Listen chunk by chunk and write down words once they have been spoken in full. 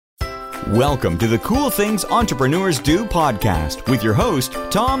Welcome to the Cool Things Entrepreneurs Do podcast with your host,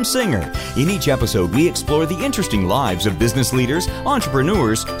 Tom Singer. In each episode, we explore the interesting lives of business leaders,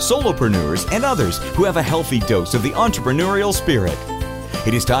 entrepreneurs, solopreneurs, and others who have a healthy dose of the entrepreneurial spirit.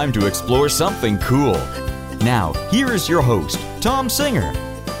 It is time to explore something cool. Now, here is your host, Tom Singer.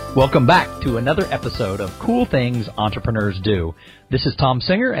 Welcome back to another episode of Cool Things Entrepreneurs Do. This is Tom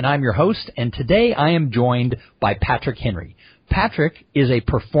Singer, and I'm your host, and today I am joined by Patrick Henry. Patrick is a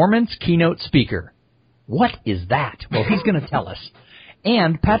performance keynote speaker. What is that? Well, he's going to tell us.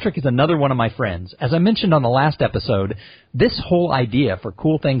 And Patrick is another one of my friends. As I mentioned on the last episode, this whole idea for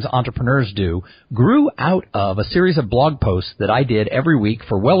Cool Things Entrepreneurs Do grew out of a series of blog posts that I did every week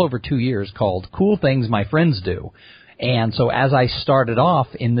for well over 2 years called Cool Things My Friends Do. And so as I started off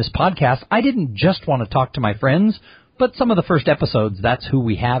in this podcast, I didn't just want to talk to my friends, but some of the first episodes, that's who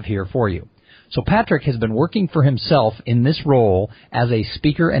we have here for you. So Patrick has been working for himself in this role as a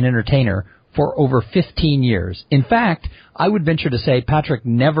speaker and entertainer for over 15 years. In fact, I would venture to say Patrick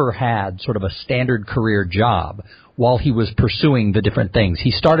never had sort of a standard career job while he was pursuing the different things.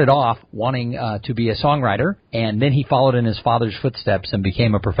 He started off wanting to be a songwriter, and then he followed in his father's footsteps and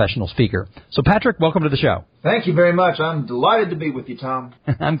became a professional speaker. So Patrick, welcome to the show. Thank you very much. I'm delighted to be with you, Tom.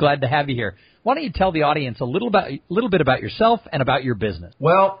 I'm glad to have you here. Why don't you tell the audience a little bit about yourself and about your business?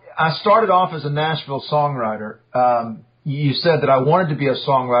 Well, I started off as a Nashville songwriter. You said that I wanted to be a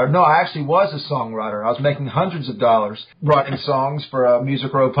songwriter. No, I actually was a songwriter. I was making hundreds of dollars writing songs for a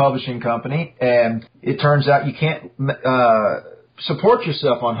Music Row publishing company, and it turns out you can't support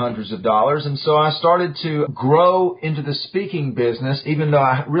yourself on hundreds of dollars. And so I started to grow into the speaking business, even though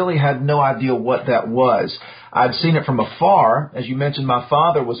I really had no idea what that was. I'd seen it from afar. As you mentioned, my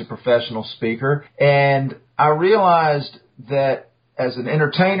father was a professional speaker, and I realized that as an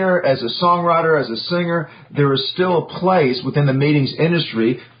entertainer, as a songwriter, as a singer, there is still a place within the meetings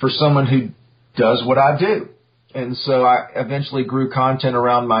industry for someone who does what I do. And so I eventually grew content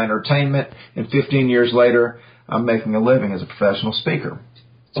around my entertainment, and 15 years later, I'm making a living as a professional speaker.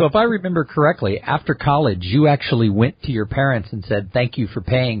 So if I remember correctly, after college, you actually went to your parents and said, thank you for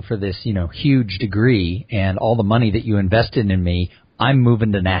paying for this, huge degree and all the money that you invested in me. I'm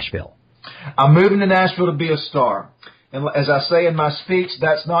moving to Nashville. I'm moving to Nashville to be a star. And as I say in my speech,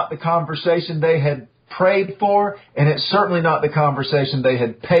 that's not the conversation they had prayed for, and it's certainly not the conversation they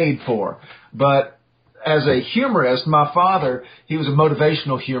had paid for. But as a humorist, my father, he was a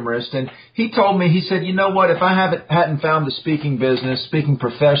motivational humorist, and he told me, he said, you know what, if I hadn't found the speaking business, speaking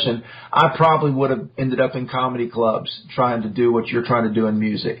profession, I probably would have ended up in comedy clubs trying to do what you're trying to do in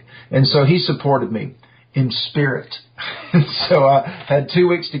music. And so he supported me in spirit. And so I had 2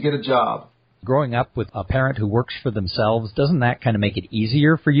 weeks to get a job. Growing up with a parent who works for themselves, doesn't that kind of make it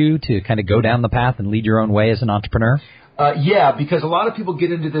easier for you to kind of go down the path and lead your own way as an entrepreneur? Yeah, because a lot of people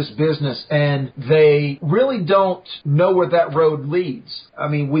get into this business and they really don't know where that road leads. I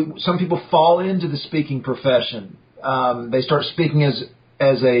mean, some people fall into the speaking profession. They start speaking as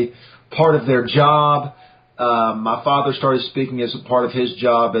a part of their job. My father started speaking as a part of his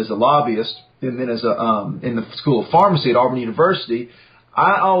job as a lobbyist, and then as in the School of Pharmacy at Auburn University.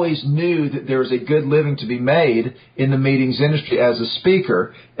 I always knew that there was a good living to be made in the meetings industry as a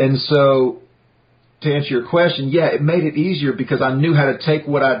speaker. And so to answer your question, yeah, it made it easier because I knew how to take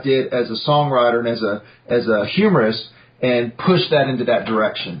what I did as a songwriter and as a humorist and push that into that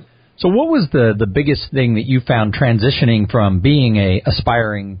direction. So what was the biggest thing that you found transitioning from being a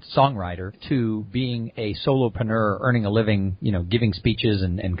aspiring songwriter to being a solopreneur, earning a living, giving speeches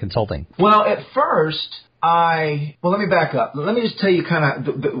and consulting? Well, at first, let me back up. Let me just tell you kind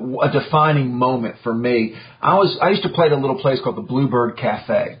of a defining moment for me. I used to play at a little place called the Bluebird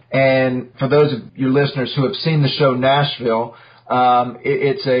Cafe. And for those of your listeners who have seen the show Nashville,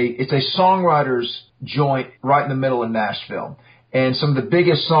 it's a songwriter's joint right in the middle of Nashville. And some of the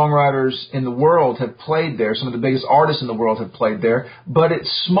biggest songwriters in the world have played there. Some of the biggest artists in the world have played there. But it's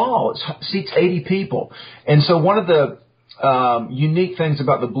small. It seats 80 people. And so one of the unique things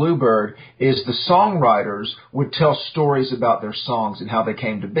about the Bluebird is the songwriters would tell stories about their songs and how they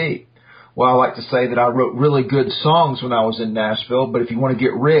came to be. Well, I like to say that I wrote really good songs when I was in Nashville, but if you want to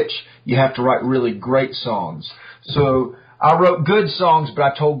get rich, you have to write really great songs. So I wrote good songs, but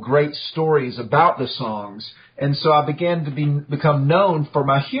I told great stories about the songs, and so I began to become known for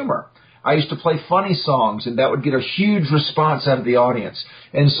my humor. I used to play funny songs, and that would get a huge response out of the audience.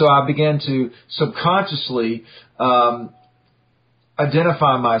 And so I began to subconsciously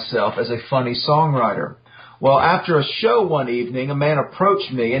identify myself as a funny songwriter. Well, after a show one evening, a man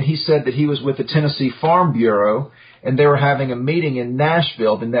approached me, and he said that he was with the Tennessee Farm Bureau, and they were having a meeting in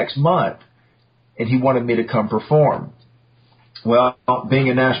Nashville the next month, and he wanted me to come perform. Well, being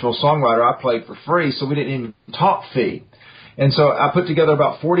a Nashville songwriter, I played for free, so we didn't even talk fee. And so I put together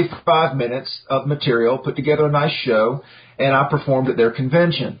about 45 minutes of material, put together a nice show, and I performed at their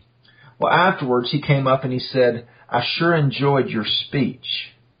convention. Well, afterwards, he came up and he said, "I sure enjoyed your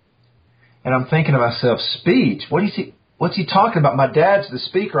speech." And I'm thinking to myself, speech? What's he talking about? My dad's the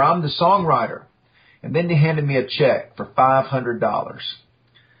speaker. I'm the songwriter. And then he handed me a check for $500.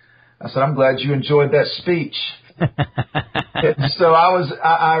 I said, "I'm glad you enjoyed that speech." So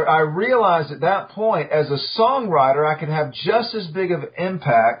I realized at that point, as a songwriter, I could have just as big of an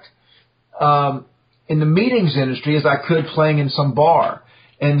impact in the meetings industry as I could playing in some bar.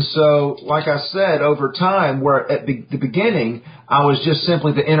 And so, like I said, over time, where at the beginning, I was just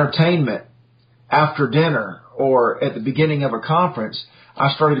simply the entertainment after dinner or at the beginning of a conference,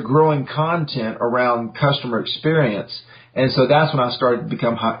 I started growing content around customer experience. And so that's when I started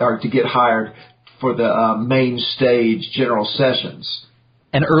to get hired for the main stage general sessions.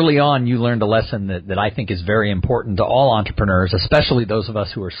 And early on, you learned a lesson that I think is very important to all entrepreneurs, especially those of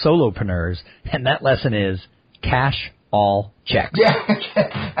us who are solopreneurs, and that lesson is cash all checks. Yeah,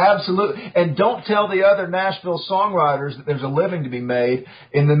 absolutely. And don't tell the other Nashville songwriters that there's a living to be made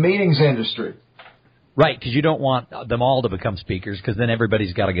in the meetings industry. Right, because you don't want them all to become speakers, because then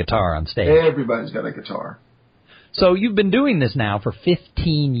everybody's got a guitar on stage. Everybody's got a guitar. So you've been doing this now for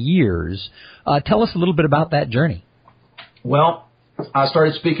 15 years. Tell us a little bit about that journey. Well, I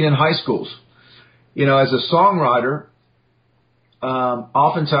started speaking in high schools. You know, as a songwriter,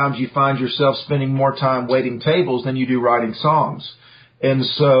 oftentimes you find yourself spending more time waiting tables than you do writing songs. And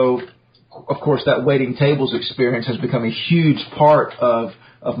so, of course, that waiting tables experience has become a huge part of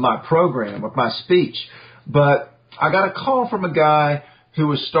my program, of my speech. But I got a call from a guy who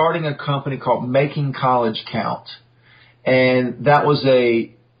was starting a company called Making College Count. And that was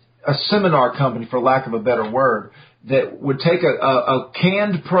a seminar company, for lack of a better word, that would take a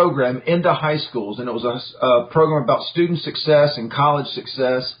canned program into high schools. And it was a program about student success and college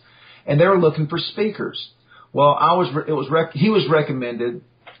success. And they were looking for speakers. Well, I was recommended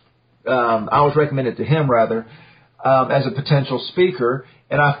to him rather, as a potential speaker.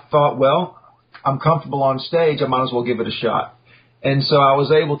 And I thought, well, I'm comfortable on stage. I might as well give it a shot. And so I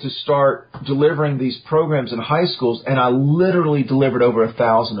was able to start delivering these programs in high schools, and I literally delivered over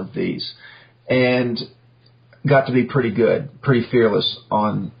 1,000 of these and got to be pretty good, pretty fearless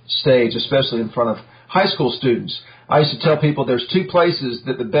on stage, especially in front of high school students. I used to tell people there's two places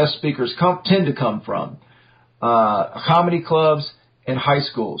that the best speakers tend to come from, comedy clubs and high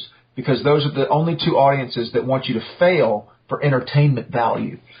schools, because those are the only two audiences that want you to fail for entertainment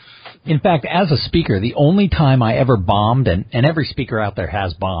value. In fact, as a speaker, the only time I ever bombed, and every speaker out there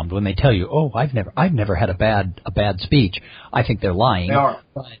has bombed, when they tell you, "Oh, I've never had a bad speech," I think they're lying. They are.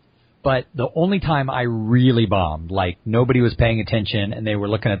 But the only time I really bombed, like nobody was paying attention and they were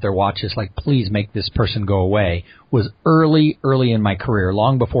looking at their watches like, "Please make this person go away," was early in my career,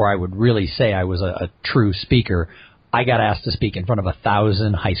 long before I would really say I was a true speaker. I got asked to speak in front of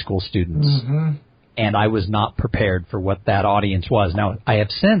 1,000 high school students. Mm-hmm. And I was not prepared for what that audience was. Now, I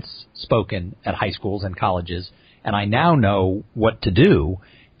have since spoken at high schools and colleges, and I now know what to do.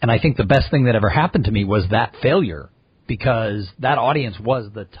 And I think the best thing that ever happened to me was that failure, because that audience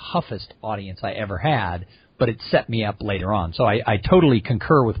was the toughest audience I ever had, but it set me up later on. So I totally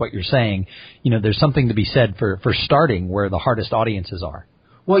concur with what you're saying. You know, there's something to be said for starting where the hardest audiences are.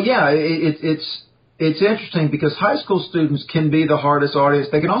 Well, yeah, it's interesting because high school students can be the hardest audience.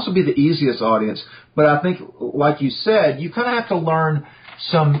 They can also be the easiest audience. But I think, like you said, you kind of have to learn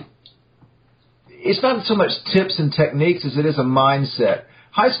it's not so much tips and techniques as it is a mindset.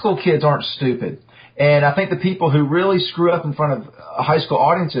 High school kids aren't stupid. And I think the people who really screw up in front of high school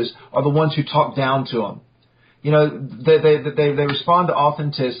audiences are the ones who talk down to them. You know, they respond to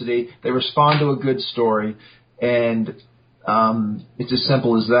authenticity. They respond to a good story. And it's as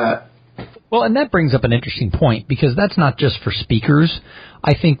simple as that. Well, and that brings up an interesting point, because that's not just for speakers.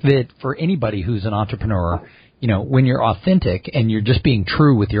 I think that for anybody who's an entrepreneur, you know, when you're authentic and you're just being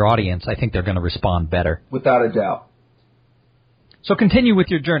true with your audience, I think they're going to respond better. Without a doubt. So continue with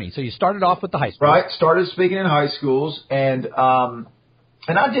your journey. So you started off with the high school. Right. Started speaking in high schools, and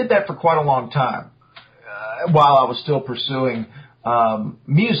I did that for quite a long time while I was still pursuing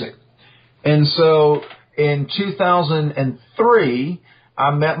music. And so in 2003,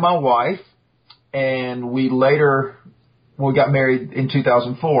 I met my wife. And we got married in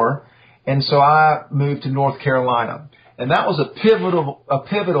 2004, and so I moved to North Carolina, and that was a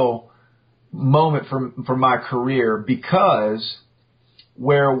pivotal moment for my career, because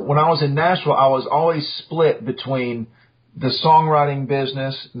when I was in Nashville, I was always split between the songwriting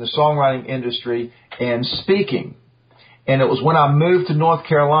business and the songwriting industry and speaking, And it was when I moved to North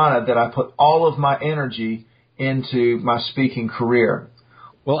Carolina that I put all of my energy into my speaking career.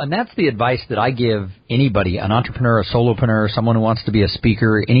 Well, and that's the advice that I give anybody, an entrepreneur, a solopreneur, someone who wants to be a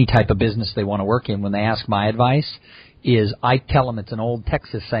speaker, any type of business they want to work in. When they ask my advice, is I tell them, it's an old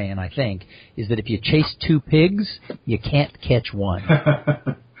Texas saying, I think, is that if you chase two pigs, you can't catch one.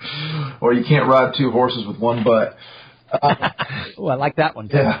 Or you can't ride two horses with one butt. Oh, I like that one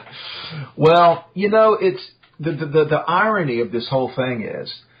too. Yeah. Well, it's the irony of this whole thing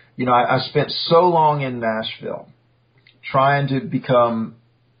is, I spent so long in Nashville trying to become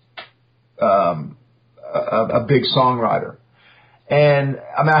a big songwriter. And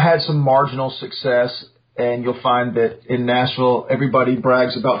I had some marginal success, and you'll find that in Nashville, everybody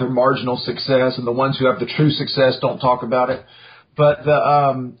brags about their marginal success, and the ones who have the true success don't talk about it. But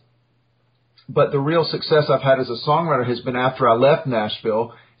the real success I've had as a songwriter has been after I left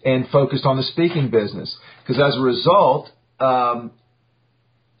Nashville and focused on the speaking business. Because as a result, I'm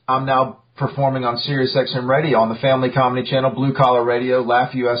now performing on Sirius XM Radio, on the Family Comedy Channel, Blue Collar Radio,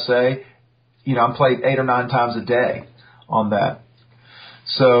 Laugh USA. I'm played 8 or 9 times a day on that.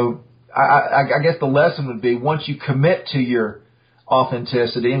 So I guess the lesson would be, once you commit to your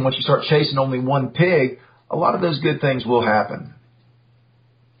authenticity and once you start chasing only one pig, a lot of those good things will happen.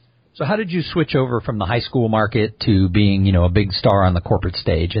 So how did you switch over from the high school market to being, a big star on the corporate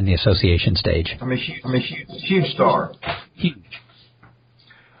stage and the association stage? I'm a huge star. Huge.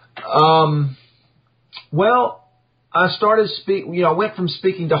 Well, I started I went from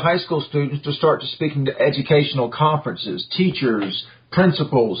speaking to high school students to speaking to educational conferences, teachers,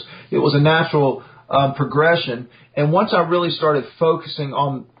 principals. It was a natural progression. And once I really started focusing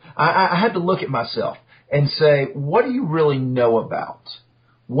on, I had to look at myself and say, what do you really know about?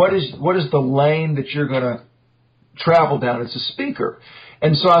 What is the lane that you're going to travel down as a speaker?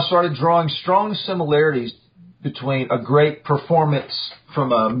 And so I started drawing strong similarities between a great performance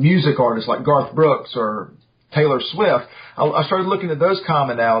from a music artist like Garth Brooks or Taylor Swift. I started looking at those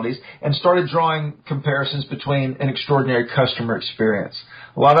commonalities and started drawing comparisons between an extraordinary customer experience.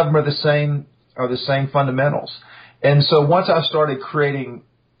 A lot of them are the same fundamentals. And so once I started creating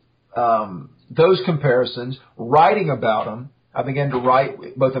those comparisons, writing about them, I began to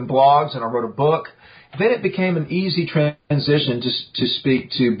write both in blogs and I wrote a book. Then it became an easy transition to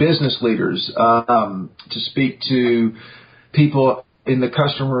speak to business leaders, to speak to people in the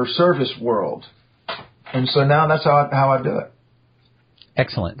customer service world. And so now that's how I do it.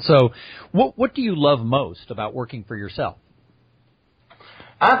 Excellent. So what do you love most about working for yourself?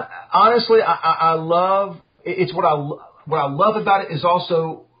 Honestly, I love, it's what I love about it is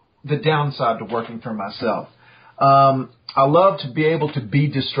also the downside to working for myself. I love to be able to be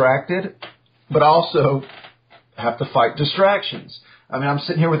distracted, but also have to fight distractions. I'm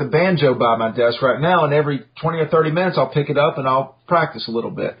sitting here with a banjo by my desk right now, and every 20 or 30 minutes I'll pick it up and I'll practice a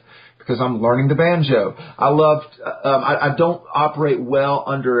little bit because I'm learning the banjo. I don't operate well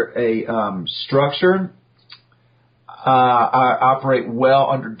under a structure. I operate well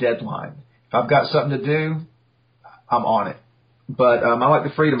under deadline. If I've got something to do, I'm on it. But I like the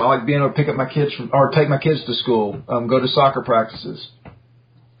freedom. I like being able to pick up my kids take my kids to school, go to soccer practices.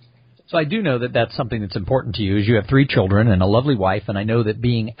 So I do know that that's something that's important to you, is you have 3 children and a lovely wife, and I know that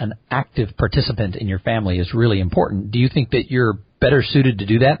being an active participant in your family is really important. Do you think that you're better suited to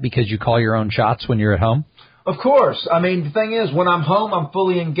do that because you call your own shots when you're at home? Of course. The thing is, when I'm home, I'm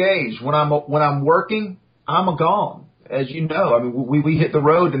fully engaged. When I'm working, I'm gone. As you know, we hit the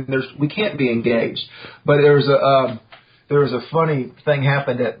road and we can't be engaged. But there was a funny thing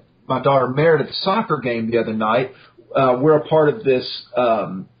happened at my daughter Meredith's soccer game the other night. We're a part of this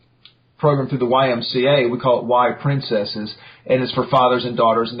program through the YMCA. We call it Y Princesses, and it's for fathers and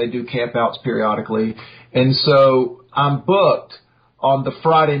daughters, and they do campouts periodically. And so I'm booked on the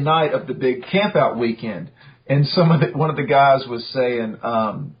Friday night of the big campout weekend. And one of the guys was saying,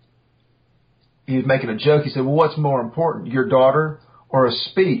 he was making a joke. He said, well, what's more important, your daughter or a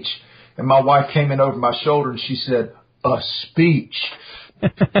speech? And my wife came in over my shoulder and she said, a speech.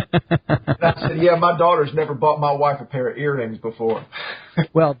 And I said, yeah, my daughter's never bought my wife a pair of earrings before.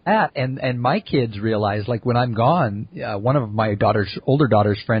 Well, that and my kids realize, like, when I'm gone, one of my older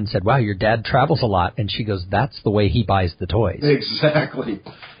daughter's friends said, wow, your dad travels a lot. And she goes, that's the way he buys the toys. Exactly.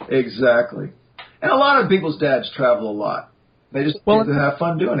 And a lot of people's dads travel a lot. They just have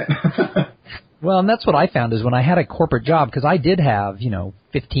fun doing it. Well, and that's what I found is when I had a corporate job, because I did have,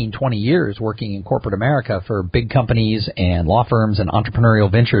 15, 20 years working in corporate America for big companies and law firms and entrepreneurial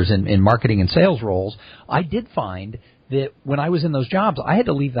ventures in marketing and sales roles, I did find that when I was in those jobs, I had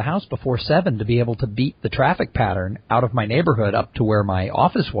to leave the house before 7 to be able to beat the traffic pattern out of my neighborhood up to where my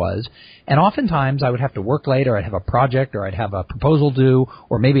office was. And oftentimes I would have to work late, or I'd have a project, or I'd have a proposal due,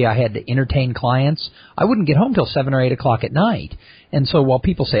 or maybe I had to entertain clients. I wouldn't get home till 7 or 8 o'clock at night. And so while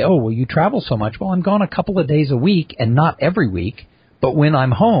people say, oh, well, you travel so much, well, I'm gone a couple of days a week and not every week. But when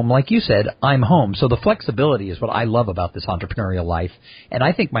I'm home, like you said, I'm home. So the flexibility is what I love about this entrepreneurial life. And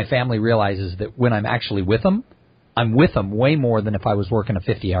I think my family realizes that when I'm actually with them, I'm with them way more than if I was working a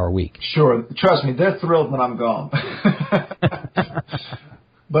 50-hour week. Sure. Trust me, they're thrilled when I'm gone.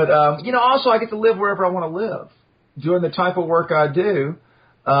 But, also I get to live wherever I want to live. Doing the type of work I do,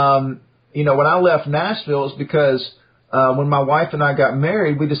 when I left Nashville, it's because when my wife and I got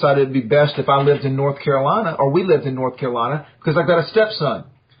married, we decided it'd be best if I lived in North Carolina, or we lived in North Carolina, because I've got a stepson.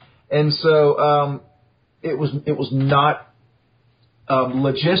 And so it was not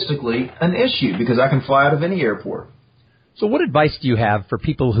logistically an issue, because I can fly out of any airport. So what advice do you have for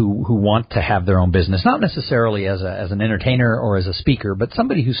people who want to have their own business, not necessarily as an entertainer or as a speaker, but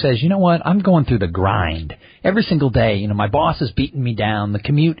somebody who says, you know what, I'm going through the grind every single day. My boss is beating me down. The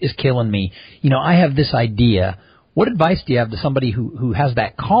commute is killing me. I have this idea. What advice do you have to somebody who has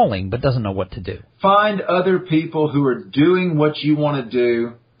that calling but doesn't know what to do? Find other people who are doing what you want to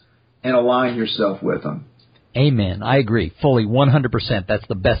do and align yourself with them. Amen. I agree. Fully 100%. That's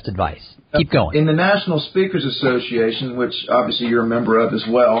the best advice. Keep going. In the National Speakers Association, which obviously you're a member of as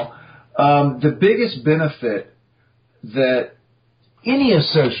well, the biggest benefit that any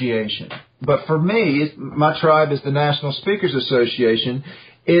association, but for me, my tribe is the National Speakers Association,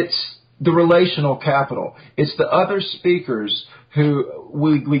 it's the relational capital. It's the other speakers who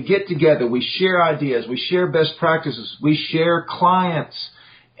we get together, we share ideas, we share best practices, we share clients,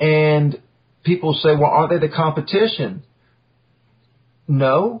 and people say, well, aren't they the competition?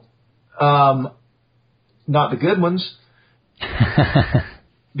 No, not the good ones,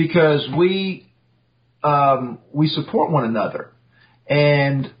 because we support one another.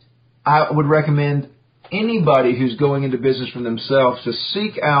 And I would recommend anybody who's going into business for themselves to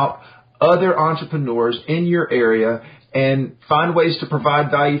seek out other entrepreneurs in your area and find ways to provide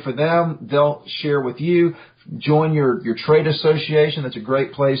value for them. They'll share with you. Join your trade association. That's a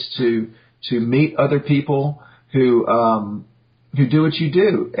great place to meet other people who do what you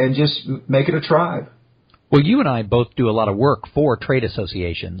do, and just make it a tribe. Well, you and I both do a lot of work for trade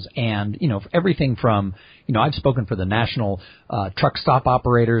associations, and, everything from, I've spoken for the national truck stop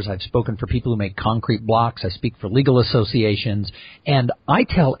operators. I've spoken for people who make concrete blocks. I speak for legal associations, and I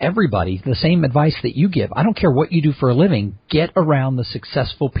tell everybody the same advice that you give. I don't care what you do for a living. Get around the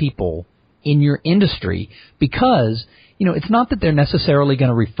successful people in your industry, because it's not that they're necessarily going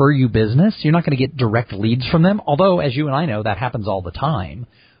to refer you business. You're not going to get direct leads from them, although, as you and I know, that happens all the time.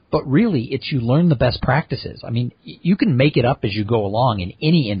 But really, it's you learn the best practices. I mean, you can make it up as you go along in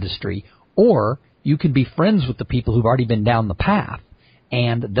any industry, or you can be friends with the people who've already been down the path,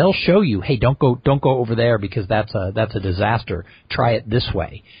 and they'll show you, hey, don't go over there because that's a disaster. Try it this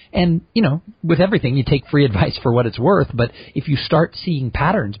way. And, with everything, you take free advice for what it's worth, but if you start seeing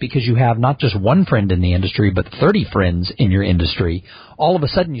patterns because you have not just one friend in the industry, but 30 friends in your industry, all of a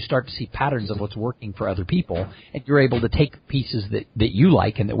sudden you start to see patterns of what's working for other people, and you're able to take pieces that you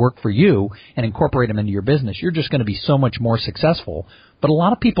like and that work for you and incorporate them into your business. You're just going to be so much more successful. But a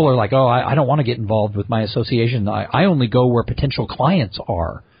lot of people are like, oh, I don't want to get involved with my association. I only go where potential clients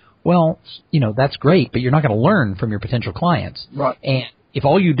are. Well, that's great, but you're not going to learn from your potential clients. Right. And if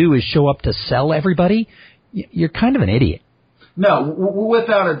all you do is show up to sell everybody, you're kind of an idiot. No,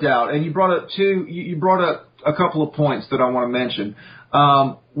 without a doubt. And you brought up a couple of points that I want to mention.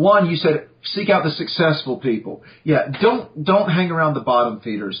 One, you said seek out the successful people. Yeah, don't hang around the bottom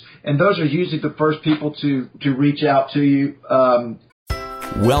feeders. And those are usually the first people to reach out to you.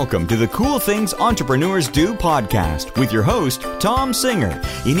 Welcome to the Cool Things Entrepreneurs Do podcast with your host, Tom Singer.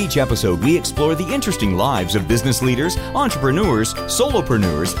 In each episode, we explore the interesting lives of business leaders, entrepreneurs,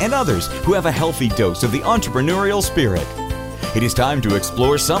 solopreneurs, and others who have a healthy dose of the entrepreneurial spirit. It is time to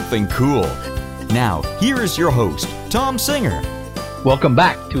explore something cool. Now, here is your host, Tom Singer. Welcome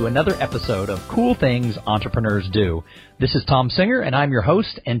back to another episode of Cool Things Entrepreneurs Do. This is Tom Singer, and I'm your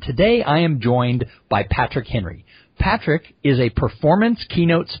host, and today I am joined by Patrick Henry. Patrick is a performance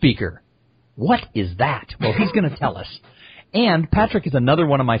keynote speaker. What is that? Well, he's going to tell us. And Patrick is another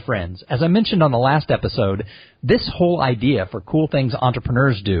one of my friends. As I mentioned on the last episode, this whole idea for Cool Things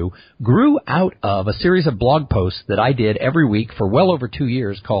Entrepreneurs Do grew out of a series of blog posts that I did every week for well over 2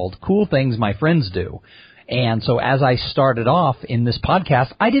 years called Cool Things My Friends Do. And so as I started off in this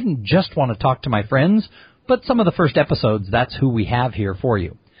podcast, I didn't just want to talk to my friends, but some of the first episodes, that's who we have here for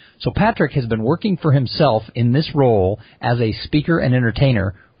you. So Patrick has been working for himself in this role as a speaker and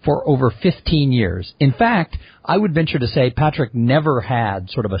entertainer for over 15 years. In fact, I would venture to say Patrick never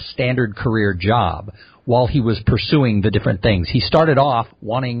had sort of a standard career job while he was pursuing the different things. He started off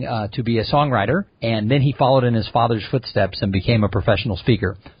wanting to be a songwriter, and then he followed in his father's footsteps and became a professional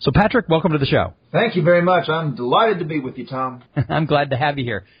speaker. So Patrick, welcome to the show. Thank you very much. I'm delighted to be with you, Tom. I'm glad to have you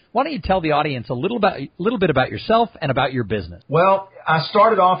here. Why don't you tell the audience a little bit about yourself and about your business? Well, I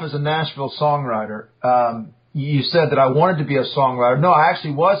started off as a Nashville songwriter. You said that I wanted to be a songwriter. No, I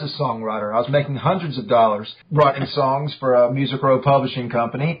actually was a songwriter. I was making hundreds of dollars writing songs for a Music Row publishing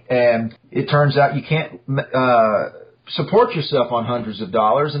company, and it turns out you can't support yourself on hundreds of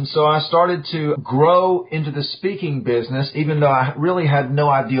dollars. And so I started to grow into the speaking business, even though I really had no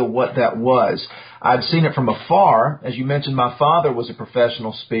idea what that was. I'd seen it from afar. As you mentioned, my father was a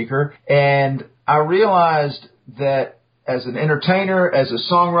professional speaker, and I realized that as an entertainer, as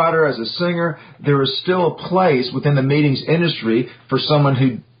a songwriter, as a singer, there is still a place within the meetings industry for someone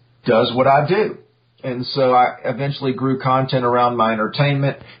who does what I do. And so I eventually grew content around my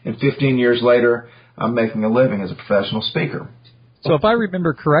entertainment, and 15 years later, I'm making a living as a professional speaker. So if I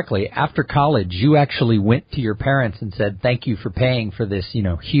remember correctly, after college, you actually went to your parents and said, thank you for paying for this,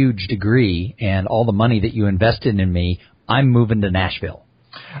 huge degree and all the money that you invested in me. I'm moving to Nashville.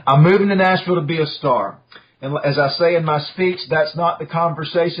 I'm moving to Nashville to be a star. And as I say in my speech, that's not the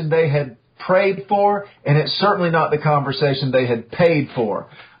conversation they had prayed for, and it's certainly not the conversation they had paid for.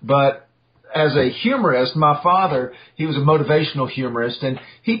 But as a humorist, my father, he was a motivational humorist, and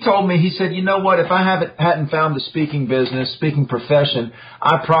he told me, he said, you know what, if I hadn't found the speaking business, speaking profession,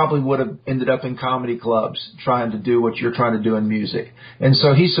 I probably would have ended up in comedy clubs trying to do what you're trying to do in music. And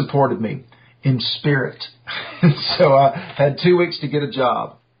so he supported me in spirit. And so I had 2 weeks to get a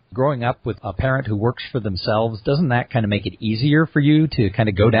job. Growing up with a parent who works for themselves, doesn't that kind of make it easier for you to kind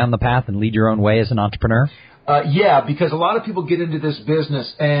of go down the path and lead your own way as an entrepreneur? Yeah, because a lot of people get into this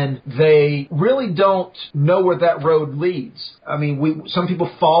business and they really don't know where that road leads. I mean, some people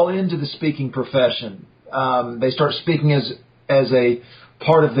fall into the speaking profession. They start speaking as a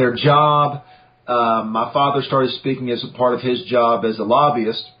part of their job. My father started speaking as a part of his job as a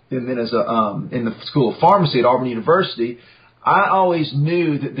lobbyist, and then as in the School of Pharmacy at Auburn University. I always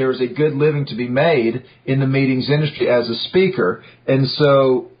knew that there was a good living to be made in the meetings industry as a speaker. And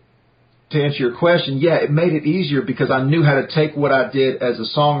so to answer your question, yeah, it made it easier because I knew how to take what I did as a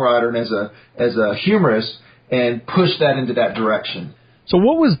songwriter and as a humorist and push that into that direction. So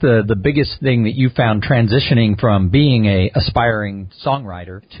what was the biggest thing that you found transitioning from being a aspiring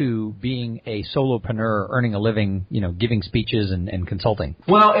songwriter to being a solopreneur, earning a living, giving speeches and consulting?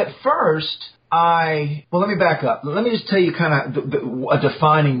 Well, at first, let me back up. Let me just tell you kind of a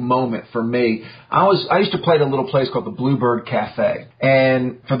defining moment for me. I used to play at a little place called the Bluebird Cafe.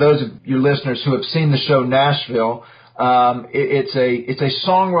 And for those of your listeners who have seen the show Nashville, it's a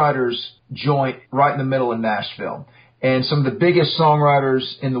songwriter's joint right in the middle of Nashville. And some of the biggest songwriters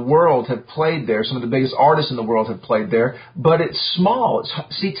in the world have played there. Some of the biggest artists in the world have played there. But it's small.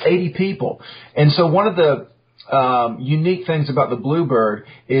 It seats 80 people. And so one of the unique things about the Bluebird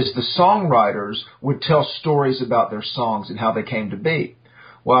is the songwriters would tell stories about their songs and how they came to be.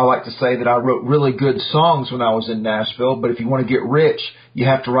 Well, I like to say that I wrote really good songs when I was in Nashville, but if you want to get rich, you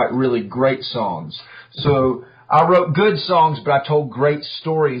have to write really great songs. So I wrote good songs, but I told great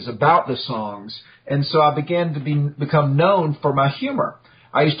stories about the songs. And so I began to become known for my humor.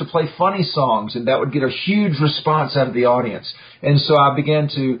 I used to play funny songs, and that would get a huge response out of the audience. And so I began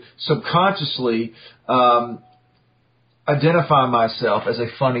to subconsciously identify myself as a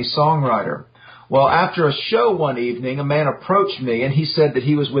funny songwriter. Well, after a show one evening, a man approached me, and he said that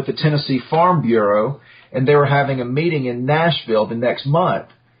he was with the Tennessee Farm Bureau, and they were having a meeting in Nashville the next month,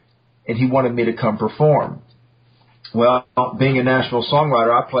 and he wanted me to come perform. Well, being a Nashville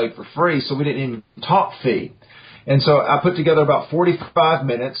songwriter, I played for free, so we didn't even talk fee. And so I put together about 45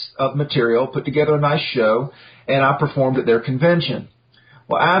 minutes of material, put together a nice show, and I performed at their convention.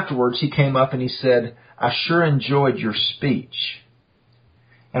 Well, afterwards, he came up and he said, I sure enjoyed your speech.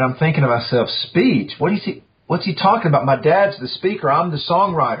 And I'm thinking to myself, speech? What's he talking about? My dad's the speaker. I'm the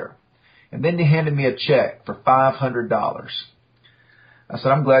songwriter. And then he handed me a check for $500. I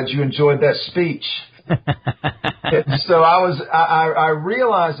said, I'm glad you enjoyed that speech. So I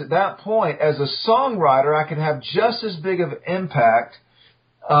realized at that point, as a songwriter, I could have just as big of an impact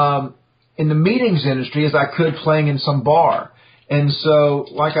in the meetings industry as I could playing in some bar. And so,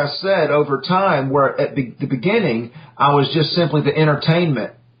 like I said, over time, where at the beginning, I was just simply the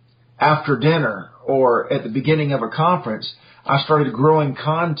entertainment after dinner or at the beginning of a conference, I started growing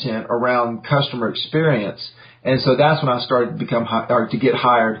content around customer experience. And so that's when I started to get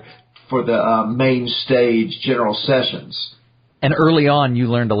hired for the main stage general sessions. And early on, you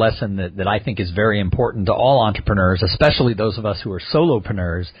learned a lesson that I think is very important to all entrepreneurs, especially those of us who are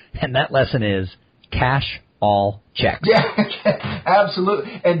solopreneurs, and that lesson is cash all checks. Yeah,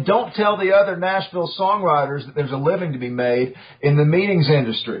 absolutely. And don't tell the other Nashville songwriters that there's a living to be made in the meetings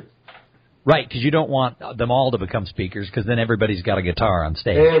industry. Right, because you don't want them all to become speakers, because then everybody's got a guitar on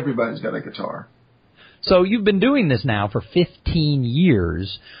stage. Everybody's got a guitar. So you've been doing this now for 15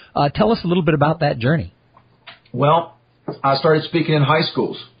 years. Tell us a little bit about that journey. Well, I started speaking in high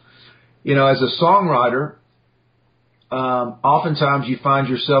schools. You know, as a songwriter, oftentimes you find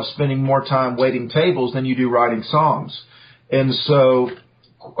yourself spending more time waiting tables than you do writing songs. And so,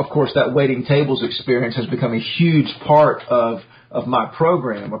 of course, that waiting tables experience has become a huge part of my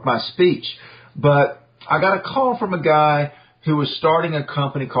program, of my speech. But I got a call from a guy who was starting a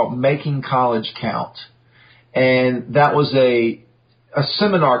company called Making College Count. And that was a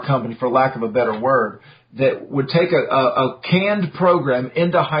seminar company, for lack of a better word, that would take a canned program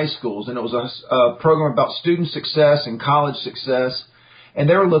into high schools, and it was a program about student success and college success, and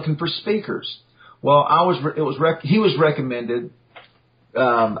they were looking for speakers. Well, I was recommended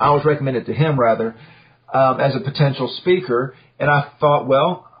to him rather, as a potential speaker, and I thought,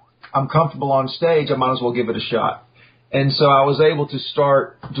 well, I'm comfortable on stage, I might as well give it a shot. And so I was able to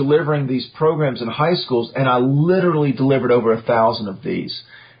start delivering these programs in high schools, and I literally delivered over 1,000 of these,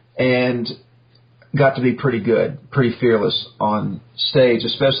 and got to be pretty good, pretty fearless on stage,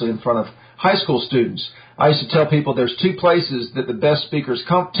 especially in front of high school students. I used to tell people there's two places that the best speakers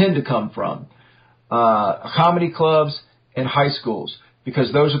tend to come from, comedy clubs and high schools,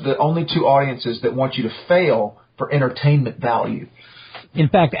 because those are the only two audiences that want you to fail for entertainment value. In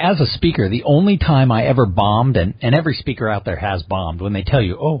fact, as a speaker, the only time I ever bombed, and every speaker out there has bombed, when they tell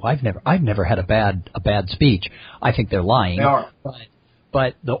you, "Oh, I've never had a bad speech," I think they're lying. They are.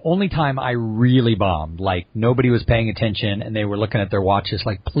 But the only time I really bombed, like nobody was paying attention and they were looking at their watches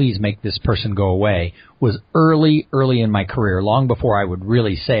like, please make this person go away, was early in my career, long before I would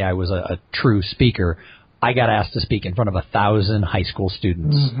really say I was a true speaker. I got asked to speak in front of 1,000 high school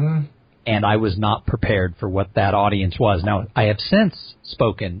students. Mm-hmm. And I was not prepared for what that audience was. Now, I have since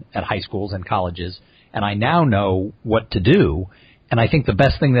spoken at high schools and colleges, and I now know what to do. And I think the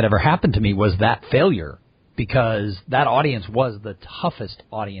best thing that ever happened to me was that failure, because that audience was the toughest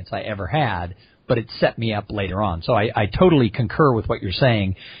audience I ever had, but it set me up later on. So I totally concur with what you're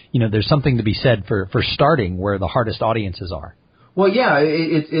saying. You know, there's something to be said for starting where the hardest audiences are. Well, yeah,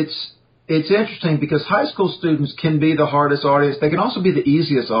 it's interesting because high school students can be the hardest audience. They can also be the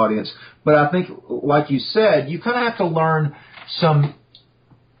easiest audience. But I think, like you said, you kind of have to learn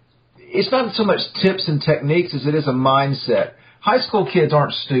it's not so much tips and techniques as it is a mindset. High school kids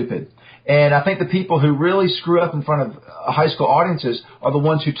aren't stupid. And I think the people who really screw up in front of high school audiences are the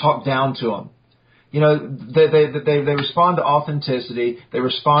ones who talk down to them. You know, they respond to authenticity. They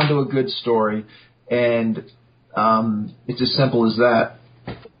respond to a good story. And it's as simple as that.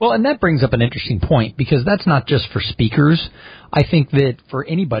 Well, and that brings up an interesting point, because that's not just for speakers. I think that for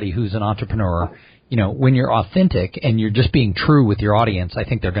anybody who's an entrepreneur, you know, when you're authentic and you're just being true with your audience, I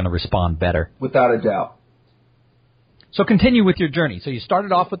think they're going to respond better. Without a doubt. So continue with your journey. So you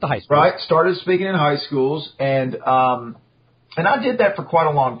started off with the high school. Right. Started speaking in high schools, and I did that for quite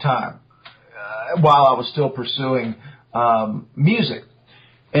a long time while I was still pursuing music.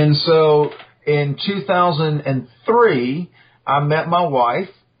 And so in 2003, I met my wife,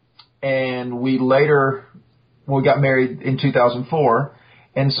 and we got married in 2004,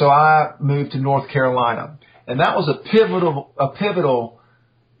 and so I moved to North Carolina. And that was a pivotal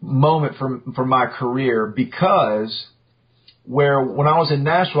moment for my career, because when I was in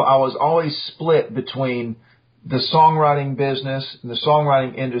Nashville, I was always split between the songwriting business and the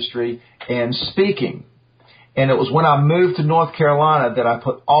songwriting industry and speaking. And it was when I moved to North Carolina that I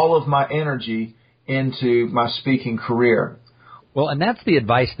put all of my energy into my speaking career. Well, and that's the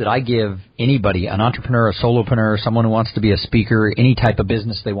advice that I give anybody, an entrepreneur, a solopreneur, someone who wants to be a speaker, any type of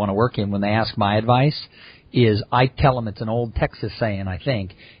business they want to work in. When they ask my advice, is I tell them, it's an old Texas saying, I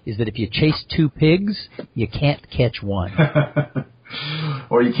think, is that if you chase two pigs, you can't catch one.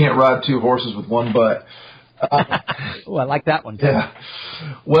 Or you can't ride two horses with one butt. Well, I like that one, too. Yeah.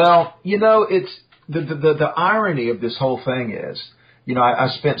 Well, you know, it's the irony of this whole thing is, you know, I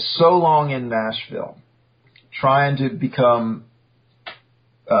spent so long in Nashville trying to become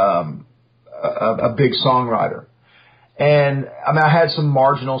a big songwriter. And I mean, I had some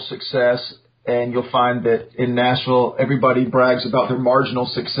marginal success, and you'll find that in Nashville, everybody brags about their marginal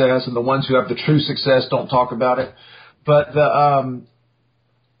success, and the ones who have the true success don't talk about it. But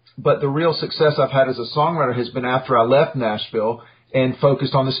But the real success I've had as a songwriter has been after I left Nashville and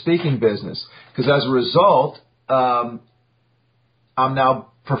focused on the speaking business. Because as a result, I'm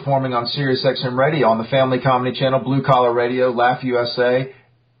now performing on Sirius XM Radio, on the Family Comedy Channel, Blue Collar Radio, Laugh USA.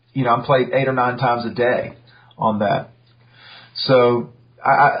 You know, I'm played 8 or 9 times a day on that. So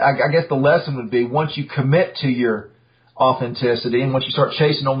I guess the lesson would be, once you commit to your authenticity and once you start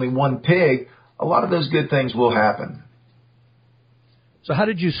chasing only one pig, a lot of those good things will happen. So how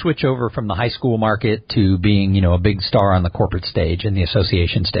did you switch over from the high school market to being, you know, a big star on the corporate stage and the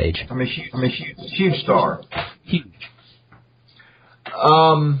association stage? I'm a huge star. Huge.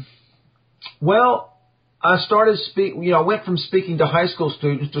 Well, I started I went from speaking to high school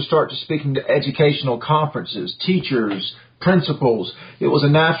students to speaking to educational conferences, teachers, principals. It was a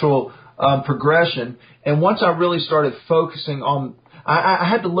natural progression. And once I really started focusing on, I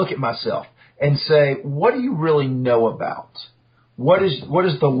had to look at myself and say, what do you really know about? What is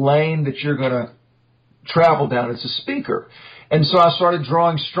the lane that you're going to travel down as a speaker? And so I started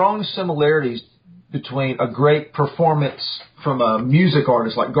drawing strong similarities between a great performance from a music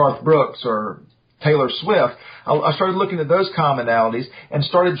artist like Garth Brooks or Taylor Swift. I started looking at those commonalities and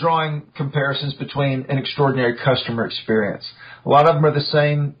started drawing comparisons between an extraordinary customer experience. A lot of them are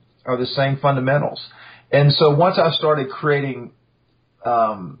the same fundamentals. And so once I started creating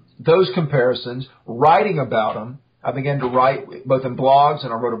those comparisons, writing about them, I began to write both in blogs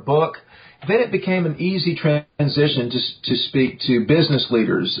and I wrote a book. Then it became an easy transition to speak to business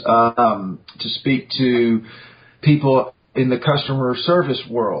leaders, to speak to people in the customer service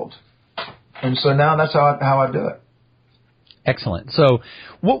world. And so now that's how I do it. Excellent. So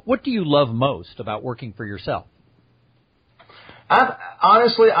what do you love most about working for yourself?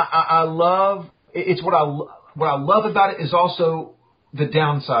 Honestly, I love, it's what I love about it is also the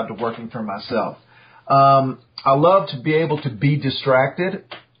downside to working for myself. I love to be able to be distracted,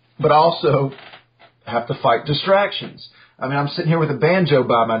 but also have to fight distractions. I mean, I'm sitting here with a banjo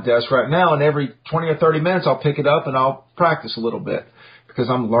by my desk right now, and every 20 or 30 minutes I'll pick it up and I'll practice a little bit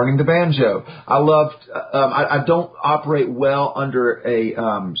because I'm learning the banjo. I don't operate well under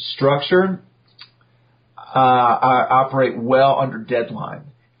a structure. I operate well under deadline.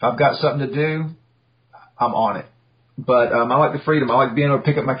 If I've got something to do, I'm on it. But I like the freedom. I like being able to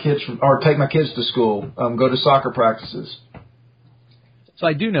pick up my kids take my kids to school, go to soccer practices. So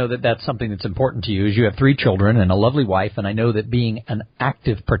I do know that that's something that's important to you, is you have 3 children and a lovely wife, and I know that being an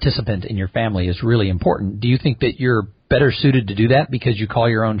active participant in your family is really important. Do you think that you're better suited to do that because you call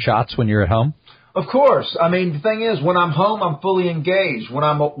your own shots when you're at home? Of course. I mean, the thing is, when I'm home, I'm fully engaged. When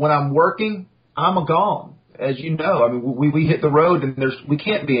I'm working, I'm gone. As you know, I mean, we hit the road and we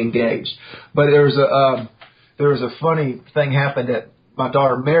can't be engaged. But there was a funny thing happened at my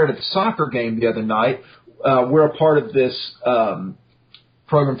daughter Meredith's soccer game the other night. We're a part of this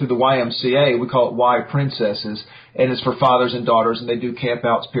program through the YMCA. We call it Y Princesses, and it's for fathers and daughters, and they do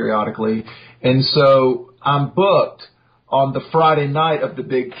campouts periodically. And so I'm booked on the Friday night of the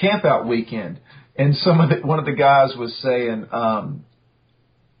big campout weekend. And one of the guys was saying,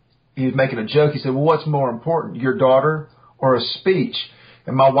 he was making a joke. He said, well, what's more important, your daughter or a speech?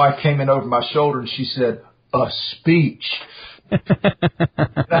 And my wife came in over my shoulder and she said, a speech. And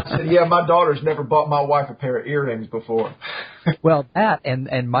I said, yeah, my daughter's never bought my wife a pair of earrings before. Well, that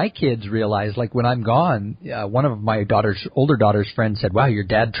and my kids realize, like, when I'm gone, one of my older daughter's friends said, wow, your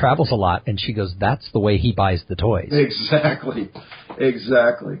dad travels a lot. And she goes, that's the way he buys the toys. Exactly.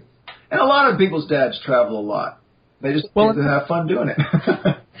 And a lot of people's dads travel a lot. They just have fun doing it.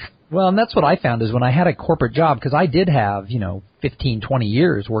 Well, and that's what I found is when I had a corporate job, because I did have, 15, 20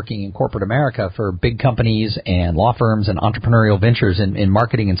 years working in corporate America for big companies and law firms and entrepreneurial ventures in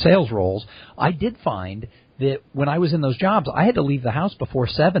marketing and sales roles, I did find that when I was in those jobs, I had to leave the house before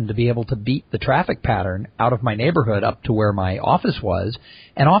 7 to be able to beat the traffic pattern out of my neighborhood up to where my office was.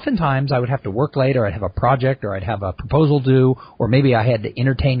 And oftentimes I would have to work late, or I'd have a project, or I'd have a proposal due, or maybe I had to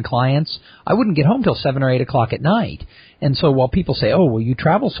entertain clients. I wouldn't get home till 7 or 8 o'clock at night. And so while people say, oh, well, you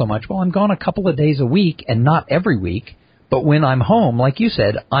travel so much, well, I'm gone a couple of days a week and not every week. But when I'm home, like you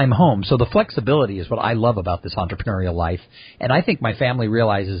said, I'm home. So the flexibility is what I love about this entrepreneurial life. And I think my family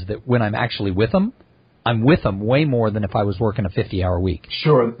realizes that when I'm actually with them, I'm with them way more than if I was working a 50-hour week.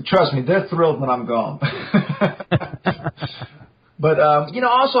 Sure. Trust me, they're thrilled when I'm gone. But,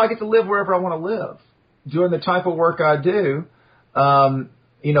 also I get to live wherever I want to live. Doing the type of work I do, when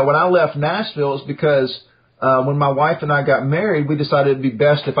I left Nashville, it's because when my wife and I got married, we decided it'd be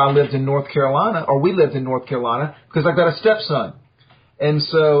best if I lived in North Carolina, or we lived in North Carolina, because I've got a stepson. And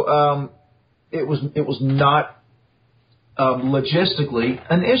so it was not logistically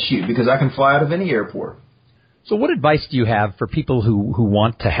an issue, because I can fly out of any airport. So what advice do you have for people who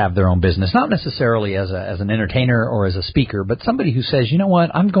want to have their own business, not necessarily as an entertainer or as a speaker, but somebody who says, you know what,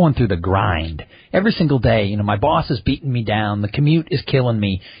 I'm going through the grind every single day. You know, my boss is beating me down. The commute is killing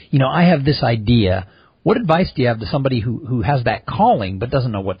me. You know, I have this idea. What advice do you have to somebody who has that calling but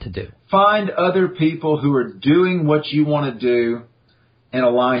doesn't know what to do? Find other people who are doing what you want to do and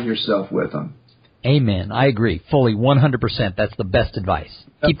align yourself with them. Amen. I agree. Fully 100%. That's the best advice.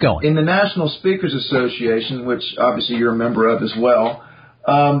 Keep going. In the National Speakers Association, which obviously you're a member of as well,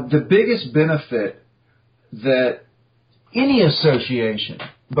 the biggest benefit that any association,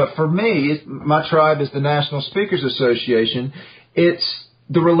 but for me, my tribe is the National Speakers Association, it's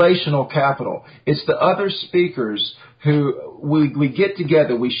the relational capital. It's the other speakers who we get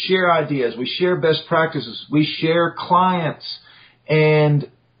together, we share ideas, we share best practices, we share clients, and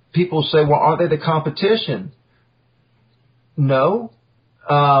people say, well, aren't they the competition? No,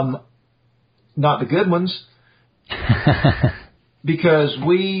 not the good ones, because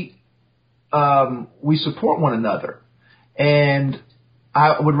we support one another. And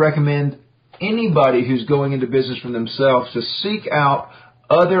I would recommend anybody who's going into business for themselves to seek out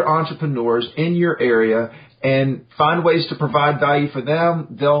other entrepreneurs in your area and find ways to provide value for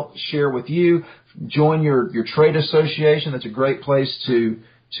them. They'll share with you. Join your trade association. That's a great place to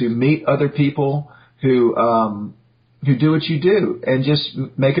meet other people who do what you do, and just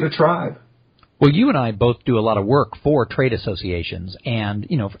make it a tribe. Well, you and I both do a lot of work for trade associations, and,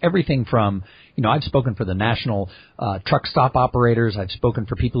 you know, everything from, you know, I've spoken for the national truck stop operators. I've spoken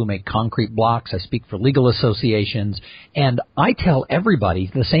for people who make concrete blocks. I speak for legal associations, and I tell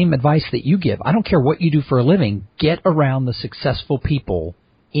everybody the same advice that you give. I don't care what you do for a living. Get around the successful people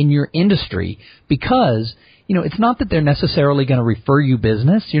in your industry, because, you know, it's not that they're necessarily going to refer you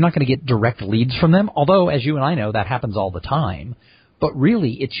business. You're not going to get direct leads from them, although, as you and I know, that happens all the time. But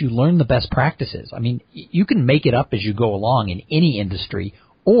really, it's you learn the best practices. I mean, you can make it up as you go along in any industry,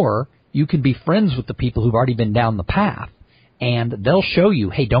 or you can be friends with the people who've already been down the path, and they'll show you,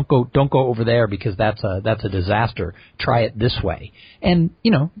 hey, don't go over there because that's a disaster. Try it this way. And,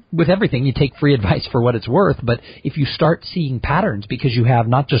 you know, with everything, you take free advice for what it's worth, but if you start seeing patterns because you have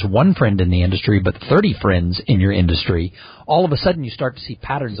not just one friend in the industry, but 30 friends in your industry, all of a sudden you start to see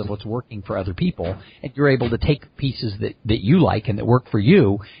patterns of what's working for other people, and you're able to take pieces that you like and that work for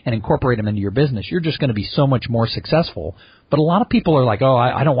you and incorporate them into your business. You're just going to be so much more successful. But a lot of people are like, oh,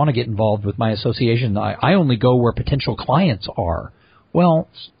 I don't want to get involved with my association. I only go where potential clients are. Well,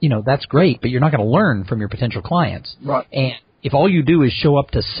 you know, that's great, but you're not going to learn from your potential clients. Right. And if all you do is show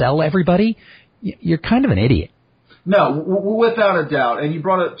up to sell everybody, you're kind of an idiot. No, without a doubt. And you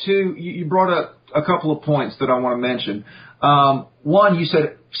brought up you brought up a couple of points that I want to mention. One, you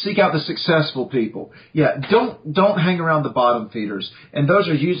said seek out the successful people. Yeah, don't hang around the bottom feeders. And those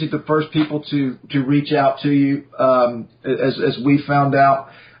are usually the first people to reach out to you, as we found out.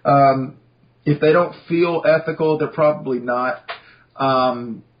 If they don't feel ethical, they're probably not.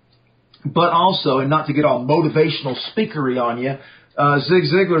 But also, and not to get all motivational speakery on you, Zig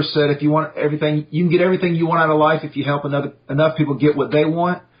Ziglar said, if you want everything, you can get everything you want out of life if you help enough people get what they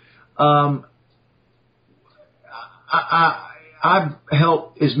want. I've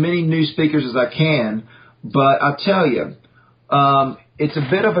helped as many new speakers as I can, but I tell you, it's a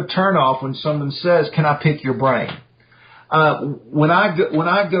bit of a turnoff when someone says, "Can I pick your brain?" When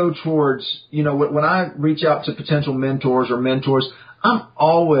I go towards, you know, when I reach out to potential mentors, I'm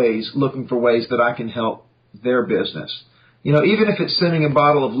always looking for ways that I can help their business. You know, even if it's sending a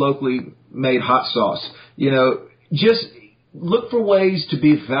bottle of locally made hot sauce, you know, just look for ways to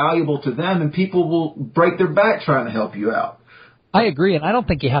be valuable to them, and people will break their back trying to help you out. I agree, and I don't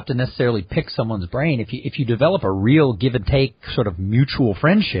think you have to necessarily pick someone's brain. If you develop a real give and take sort of mutual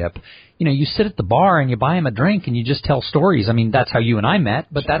friendship, you know, you sit at the bar and you buy them a drink and you just tell stories. I mean, that's how you and I met,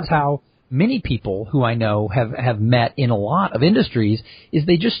 but that's how many people who I know have met in a lot of industries, is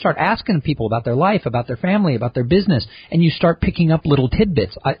they just start asking people about their life, about their family, about their business, and you start picking up little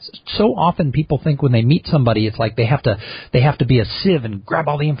tidbits. So often people think when they meet somebody, it's like they have to be a sieve and grab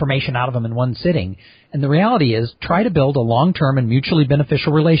all the information out of them in one sitting. And the reality is, try to build a long-term and mutually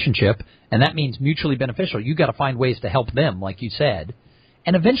beneficial relationship, and that means mutually beneficial. You got to find ways to help them, like you said,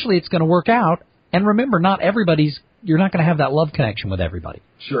 and eventually it's going to work out. And remember, you're not going to have that love connection with everybody.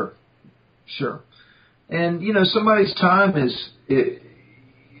 Sure. And, you know, somebody's time it's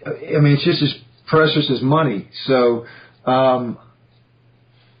just as precious as money. So,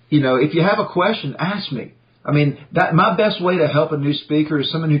 you know, if you have a question, ask me. I mean, my best way to help a new speaker is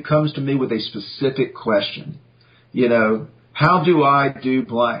someone who comes to me with a specific question. You know, how do I do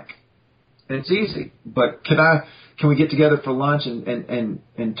blank? And it's easy, but can we get together for lunch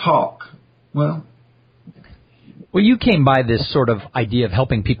and talk? Well, Well, you came by this sort of idea of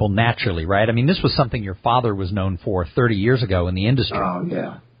helping people naturally, right? I mean, this was something your father was known for 30 years ago in the industry. Oh,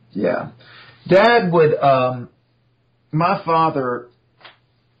 yeah. Yeah. Dad would, my father,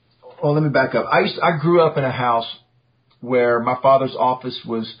 well, let me back up. I grew up in a house where my father's office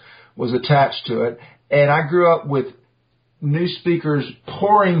was attached to it, and I grew up with new speakers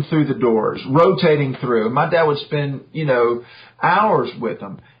pouring through the doors, rotating through. My dad would spend, hours with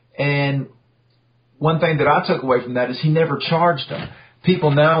them. And one thing that I took away from that is he never charged them.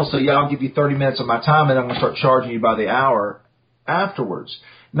 People now say, yeah, I'll give you 30 minutes of my time and I'm going to start charging you by the hour afterwards.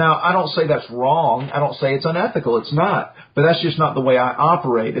 Now, I don't say that's wrong. I don't say it's unethical. It's not. But that's just not the way I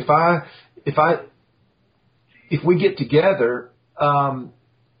operate. If we get together, I'm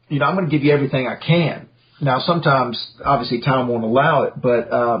going to give you everything I can. Now, sometimes, obviously, time won't allow it,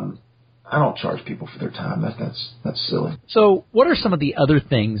 but I don't charge people for their time. That's silly. So what are some of the other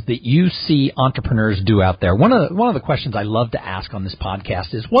things that you see entrepreneurs do out there? One of the questions I love to ask on this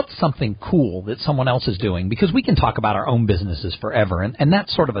podcast is, what's something cool that someone else is doing? Because we can talk about our own businesses forever, and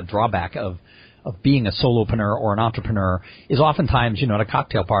that's sort of a drawback of being a solopreneur or an entrepreneur is oftentimes, at a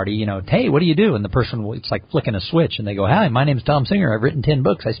cocktail party, hey, what do you do? And the person, it's like flicking a switch and they go, hi, my name's Tom Singer. I've written 10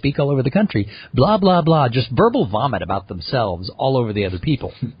 books. I speak all over the country, blah, blah, blah, just verbal vomit about themselves all over the other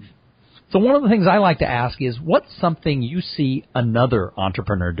people. So one of the things I like to ask is, what's something you see another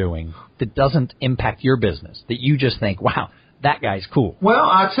entrepreneur doing that doesn't impact your business, that you just think, wow, that guy's cool? Well,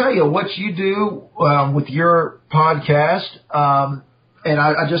 I tell you, what you do with your podcast, and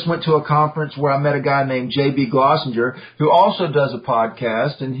I just went to a conference where I met a guy named J.B. Glossinger, who also does a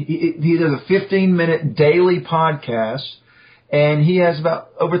podcast, and he does a 15-minute daily podcast, and he has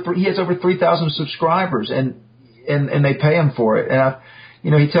over 3,000 subscribers, and they pay him for it.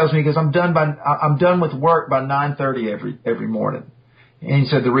 And he tells me, because I'm done with work by 9:30 every morning, and he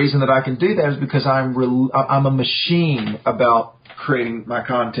said the reason that I can do that is because I'm a machine about creating my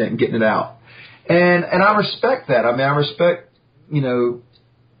content and getting it out, and I respect that. I mean, I respect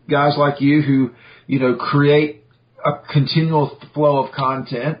guys like you who, create a continual flow of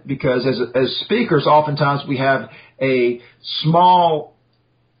content, because as speakers, oftentimes we have a small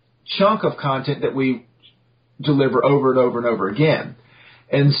chunk of content that we deliver over and over and over again.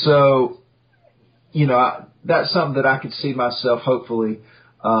 And so, that's something that I could see myself hopefully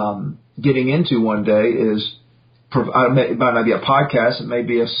getting into one day is, it might not be a podcast, it may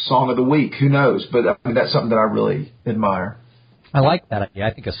be a song of the week, who knows? But I mean, that's something that I really admire. I like that idea.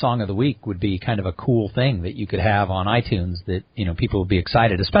 I think a song of the week would be kind of a cool thing that you could have on iTunes that, people would be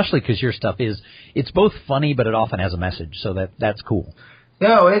excited, especially because your stuff it's both funny, but it often has a message. So that's cool.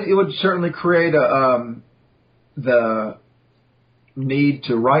 No, it would certainly create the need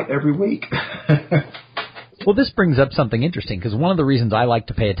to write every week. Well, this brings up something interesting, because one of the reasons I like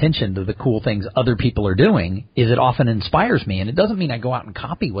to pay attention to the cool things other people are doing is it often inspires me. And it doesn't mean I go out and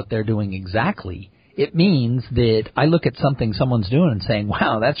copy what they're doing exactly. It means that I look at something someone's doing and saying,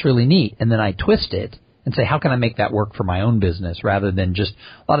 wow, that's really neat. And then I twist it and say, how can I make that work for my own business, rather than just,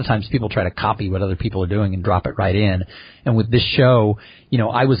 a lot of times people try to copy what other people are doing and drop it right in. And with this show,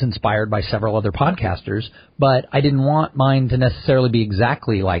 I was inspired by several other podcasters, but I didn't want mine to necessarily be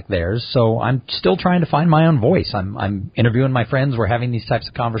exactly like theirs. So I'm still trying to find my own voice. I'm interviewing my friends. We're having these types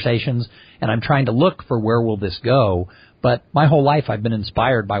of conversations, and I'm trying to look for where will this go. But my whole life I've been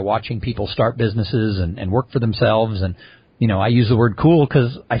inspired by watching people start businesses and work for themselves. And, I use the word cool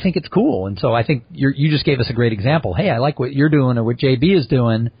because I think it's cool. And so I think you just gave us a great example. Hey, I like what you're doing or what JB is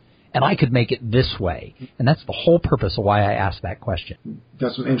doing, and I could make it this way. And that's the whole purpose of why I asked that question.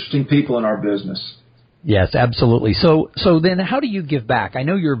 Got some interesting people in our business. Yes, absolutely. So then how do you give back? I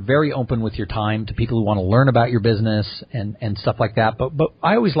know you're very open with your time to people who want to learn about your business and stuff like that. But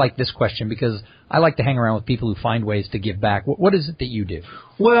I always like this question because I like to hang around with people who find ways to give back. What is it that you do?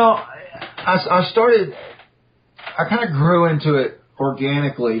 Well, I kind of grew into it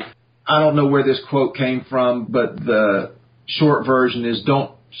organically. I don't know where this quote came from, but the short version is,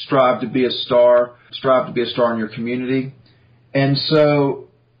 don't strive to be a star, strive to be a star in your community. And so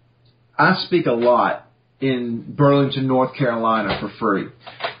I speak a lot in Burlington, North Carolina for free.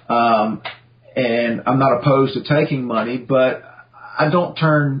 And I'm not opposed to taking money, but I don't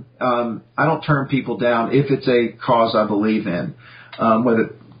turn people down if it's a cause I believe in.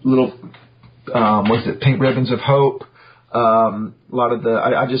 Whether Pink Ribbons of Hope.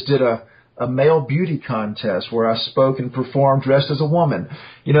 I just did a male beauty contest where I spoke and performed dressed as a woman.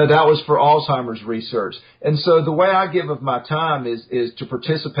 That was for Alzheimer's research. And so the way I give of my time is to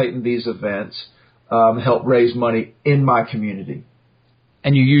participate in these events, help raise money in my community.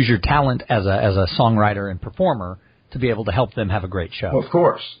 And you use your talent as a songwriter and performer to be able to help them have a great show. Well, of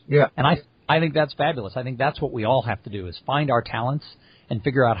course, yeah. And I I think that's fabulous. I think that's what we all have to do is find our talents and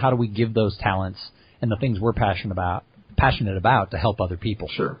figure out how do we give those talents and the things we're passionate about to help other people.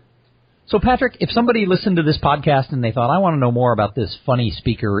 Sure. So, Patrick, if somebody listened to this podcast and they thought, I want to know more about this funny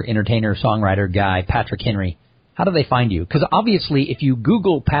speaker, entertainer, songwriter guy, Patrick Henry, how do they find you? Because obviously, if you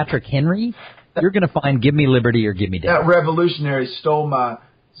Google Patrick Henry, you're going to find Give Me Liberty or Give Me Death. That revolutionary stole my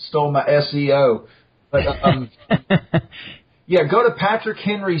SEO. But, yeah, go to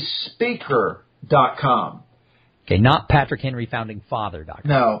PatrickHenryspeaker.com. Okay, not PatrickHenryFoundingFather.com.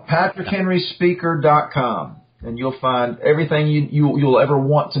 No, PatrickHenryspeaker.com. And you'll find everything you'll ever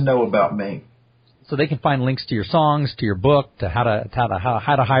want to know about me. So they can find links to your songs, to your book, to how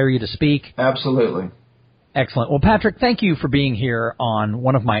to hire you to speak. Absolutely. Excellent. Well, Patrick, thank you for being here on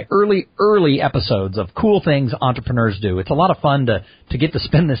one of my early episodes of Cool Things Entrepreneurs Do. It's a lot of fun to get to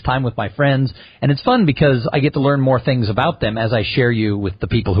spend this time with my friends, and it's fun because I get to learn more things about them as I share you with the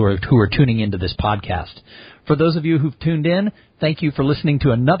people who are tuning into this podcast. For those of you who've tuned in, thank you for listening to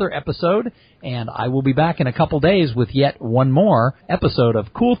another episode, and I will be back in a couple days with yet one more episode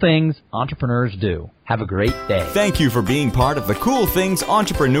of Cool Things Entrepreneurs Do. Have a great day. Thank you for being part of the Cool Things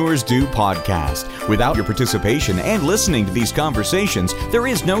Entrepreneurs Do podcast. Without your participation and listening to these conversations, there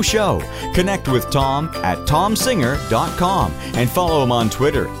is no show. Connect with Tom at TomSinger.com and follow him on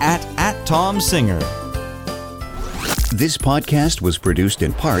Twitter at TomSinger. This podcast was produced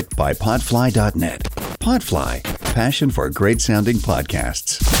in part by Podfly.net. Podfly, passion for great-sounding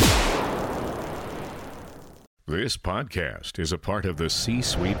podcasts. This podcast is a part of the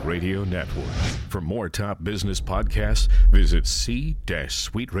C-Suite Radio Network. For more top business podcasts, visit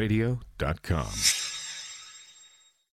c-suiteradio.com.